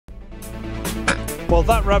Well,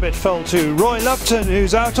 that rabbit fell to Roy Lupton,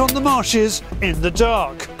 who's out on the marshes in the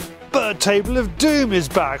dark. Bird Table of Doom is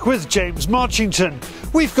back with James Martchington.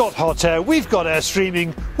 We've got HotAir, we've got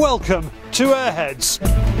Airstreaming. Welcome to AirHeads.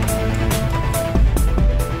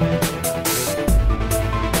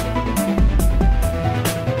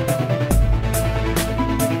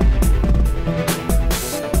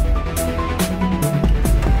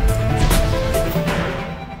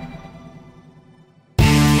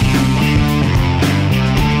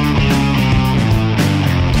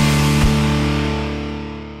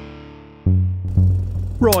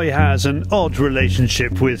 Roy has an odd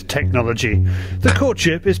relationship with technology. The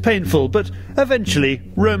courtship is painful, but eventually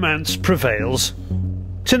romance prevails.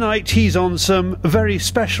 Tonight he's on some very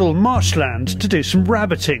special marshland to do some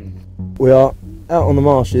rabbiting. We are out on the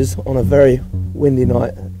marshes on a very windy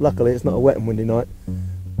night. Luckily it's not a wet and windy night.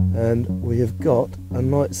 And we have got a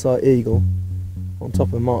Nitesite eagle on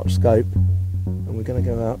top of March scope. And we're going to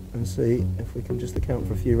go out and see if we can just account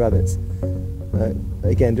for a few rabbits.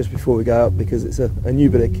 Again, just before we go out, because it's a new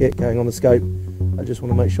bit of kit going on the scope, I just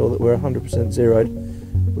want to make sure that we're 100% zeroed.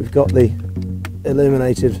 We've got the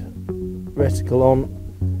illuminated reticle on,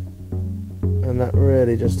 and that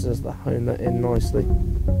really just does hone that in nicely.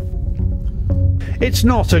 It's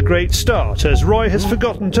not a great start, as Roy has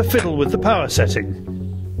forgotten to fiddle with the power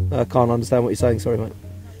setting. I can't understand what you're saying, sorry mate.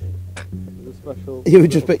 You're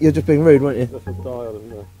just being rude, weren't you? Dial, isn't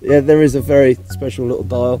there? Yeah, there is a very special little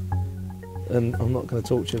dial, and I'm not going to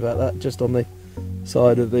talk to you about that, just on the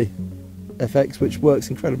side of the FX, which works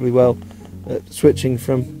incredibly well at switching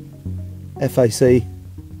from FAC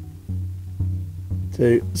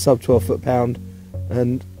to sub 12 foot-pound.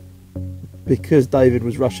 And because David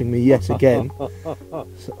was rushing me yet again,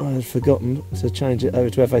 so I had forgotten to change it over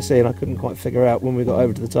to FAC, and I couldn't quite figure out when we got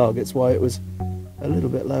over to the targets why it was a little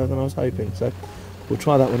bit lower than I was hoping, so we'll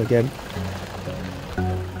try that one again.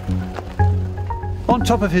 On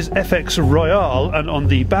top of his FX Royale and on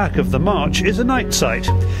the back of the March is a Nitesite.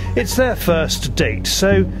 It's their first date,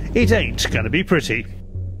 so it ain't going to be pretty.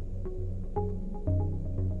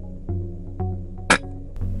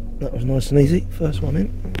 That was nice and easy, first one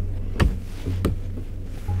in.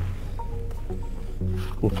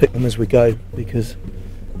 We'll pick them as we go, because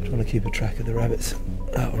I'm trying to keep a track of the rabbits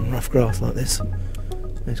out on rough grass like this.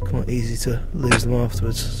 It's quite easy to lose them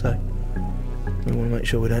afterwards, so we want to make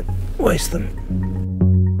sure we don't waste them.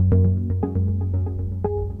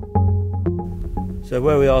 So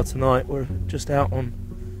where we are tonight, we're just out on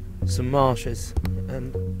some marshes,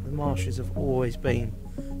 and the marshes have always been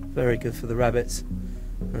very good for the rabbits.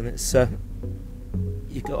 And it's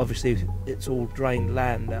you've got, obviously it's all drained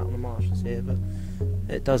land out on the marshes here, but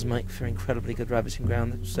it does make for incredibly good rabbiting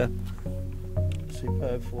ground. It's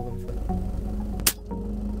superb for them.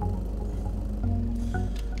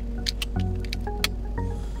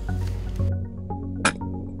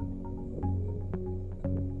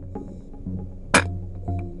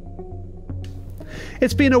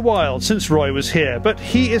 It's been a while since Roy was here, but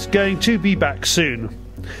he is going to be back soon.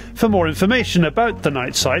 For more information about the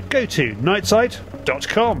Nitesite, go to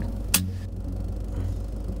nitesite.com.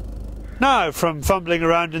 Now, from fumbling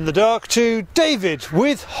around in the dark to David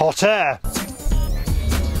with HotAir.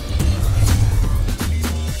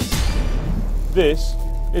 This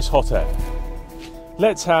is HotAir.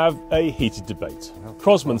 Let's have a heated debate.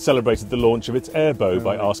 Crosman celebrated the launch of its airbow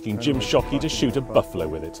by asking Jim Shockey to shoot a buffalo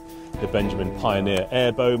with it. The Benjamin Pioneer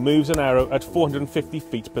airbow moves an arrow at 450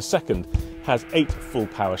 feet per second, has 8 full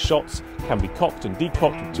power shots, can be cocked and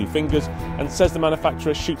decocked with 2 fingers, and says the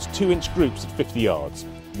manufacturer shoots 2-inch groups at 50 yards.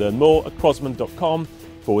 Learn more at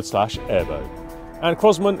crosman.com/airbow. And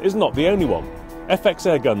Crosman is not the only one. FX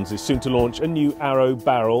Airguns is soon to launch a new arrow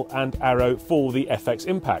barrel and arrow for the FX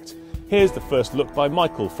Impact. Here's the first look by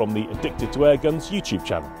Michael from the Addicted to Airguns YouTube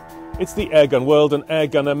channel. It's the Airgun World and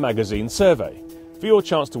Airgunner magazine survey. For your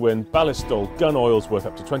chance to win Ballistol gun oils worth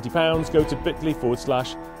up to £20, go to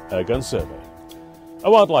bit.ly/Airgun survey.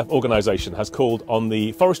 A wildlife organisation has called on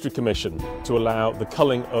the Forestry Commission to allow the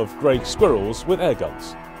culling of grey squirrels with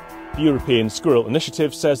airguns. The European Squirrel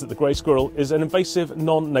Initiative says that the grey squirrel is an invasive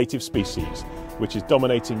non-native species, which is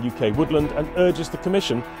dominating UK woodland, and urges the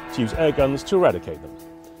Commission to use airguns to eradicate them.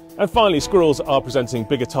 And finally, squirrels are presenting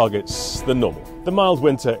bigger targets than normal. The mild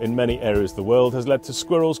winter in many areas of the world has led to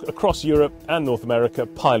squirrels across Europe and North America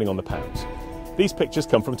piling on the pounds. These pictures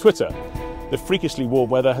come from Twitter. The freakishly warm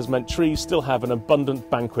weather has meant trees still have an abundant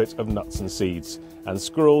banquet of nuts and seeds, and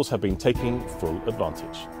squirrels have been taking full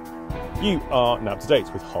advantage. You are now up to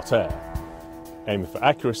date with HotAir, aiming for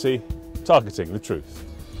accuracy, targeting the truth.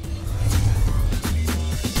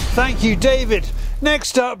 Thank you, David.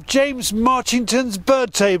 Next up, James Martchington's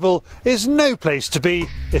bird table is no place to be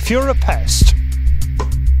if you're a pest.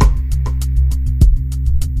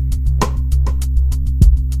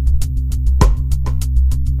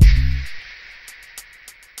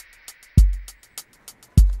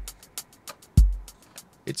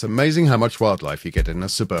 It's amazing how much wildlife you get in a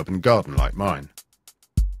suburban garden like mine.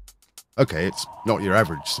 Okay, it's not your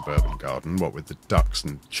average suburban garden, what with the ducks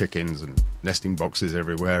and chickens and nesting boxes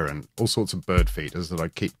everywhere and all sorts of bird feeders that I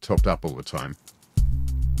keep topped up all the time.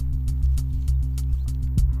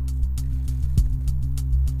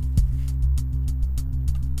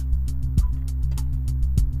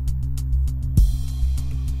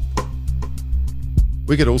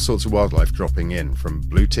 We get all sorts of wildlife dropping in, from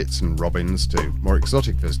blue tits and robins to more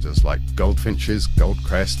exotic visitors like goldfinches,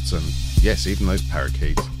 goldcrests and, yes, even those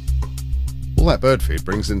parakeets. All that bird food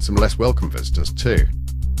brings in some less welcome visitors too.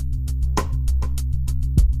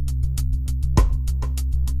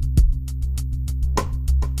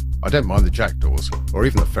 I don't mind the jackdaws, or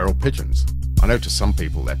even the feral pigeons. I know to some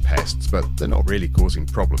people they're pests, but they're not really causing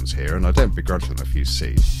problems here, and I don't begrudge them a few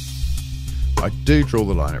seeds. I do draw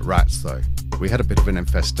the line at rats though. We had a bit of an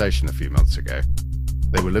infestation a few months ago.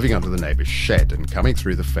 They were living under the neighbour's shed and coming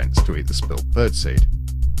through the fence to eat the spilt birdseed.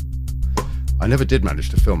 I never did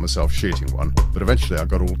manage to film myself shooting one, but eventually I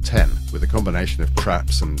got all 10, with a combination of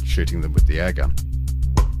traps and shooting them with the airgun.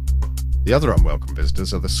 The other unwelcome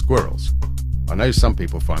visitors are the squirrels. I know some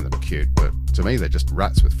people find them cute, but to me they're just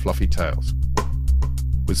rats with fluffy tails.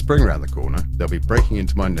 With spring around the corner, they'll be breaking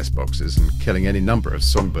into my nest boxes and killing any number of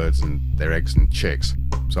songbirds and their eggs and chicks,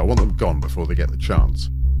 so I want them gone before they get the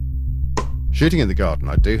chance. Shooting in the garden,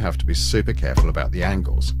 I do have to be super careful about the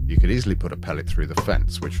angles. You could easily put a pellet through the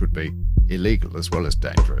fence, which would be illegal as well as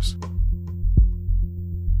dangerous.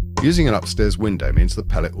 Using an upstairs window means the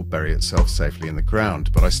pellet will bury itself safely in the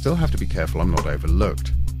ground, but I still have to be careful I'm not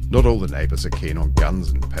overlooked. Not all the neighbours are keen on guns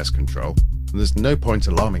and pest control, and there's no point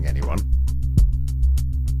alarming anyone.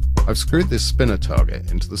 I've screwed this spinner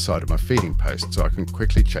target into the side of my feeding post so I can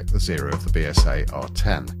quickly check the zero of the BSA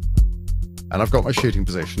R10. And I've got my shooting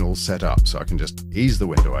position all set up so I can just ease the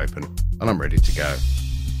window open and I'm ready to go.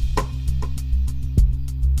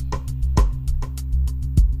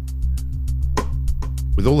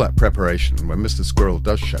 With all that preparation, when Mr. Squirrel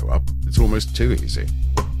does show up, it's almost too easy.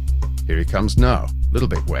 Here he comes now, a little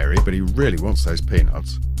bit wary, but he really wants those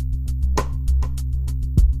peanuts.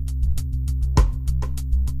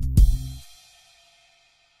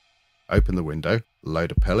 Open the window,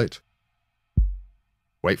 load a pellet,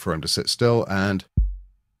 wait for him to sit still, and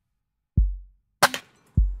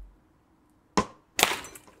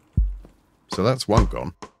so that's one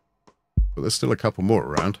gone, but there's still a couple more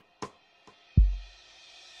around.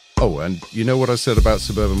 Oh, and you know what I said about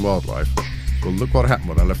suburban wildlife? Well, look what happened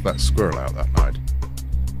when I left that squirrel out that night.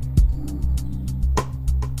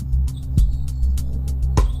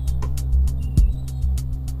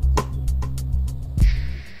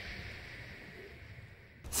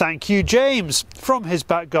 Thank you, James. From his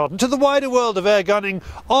back garden to the wider world of air gunning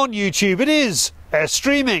on YouTube, it is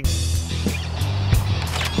Airstreaming.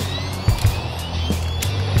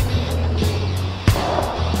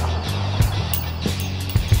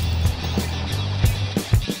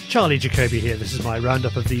 Charlie Jacoby here. This is my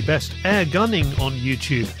roundup of the best air gunning on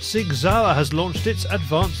YouTube. Sig Sauer has launched its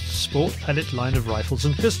advanced sport pellet line of rifles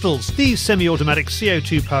and pistols. These semi-automatic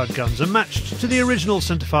CO2 powered guns are matched to the original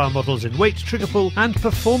centerfire models in weight, trigger pull and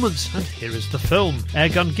performance, and here is the film.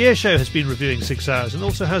 Airgun Gear Show has been reviewing Sig Sauer's and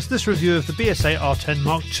also has this review of the BSA R10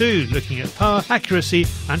 Mark II, looking at power, accuracy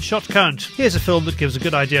and shot count. Here's a film that gives a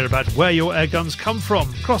good idea about where your airguns come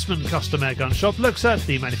from. Crossman Custom Airgun Shop looks at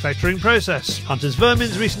the manufacturing process. Hunter's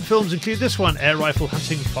Vermin's recent films include this one, Air Rifle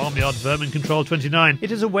Hunting Farmyard Vermin Control 29.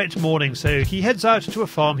 It is a wet morning, so he heads out to a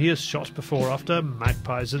farm he has shot before after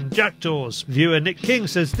magpies and jackdaws. Viewer Nick King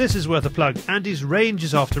says this is worth a plug. Andy's range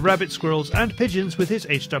is after rabbit, squirrels and pigeons with his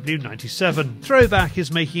HW97. Throwback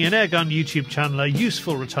is making an airgun YouTube channel a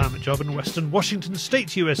useful retirement job in western Washington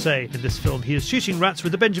State, USA. In this film he is shooting rats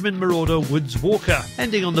with the Benjamin Marauder Woods Walker.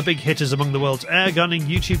 Ending on the big hitters among the world's airgunning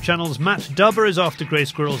YouTube channels, Matt Dubber is after grey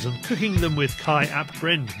squirrels and cooking them with Kai Ap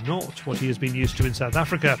Bryn, not what he has been used to in South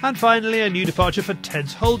Africa. And finally, a new departure for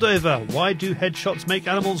Ted's Holdover. Why do headshots make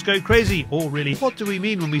animals go crazy? Or really, what do we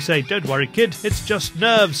mean when we say, don't worry kid, it's just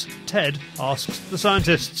nerves? Ted asks the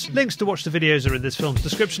scientists. Links to watch the videos are in this film's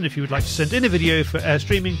description. If you would like to send in a video for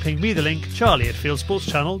Airstreaming, ping me the link,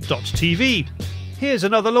 charlie@fieldsportschannel.tv. Here's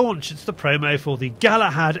another launch. It's the promo for the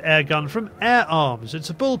Galahad airgun from Air Arms.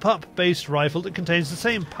 It's a bullpup-based rifle that contains the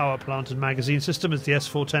same power plant and magazine system as the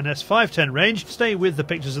S410, S510 range. Stay with the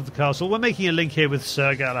pictures of the castle. We're making a link here with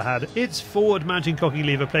Sir Galahad. Its forward-mounting cocking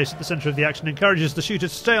lever placed at the centre of the action encourages the shooter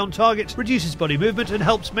to stay on target, reduces body movement and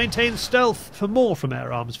helps maintain stealth. For more from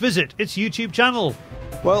Air Arms, visit its YouTube channel.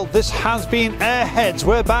 Well, this has been AirHeads.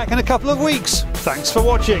 We're back in a couple of weeks. Thanks for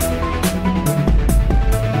watching.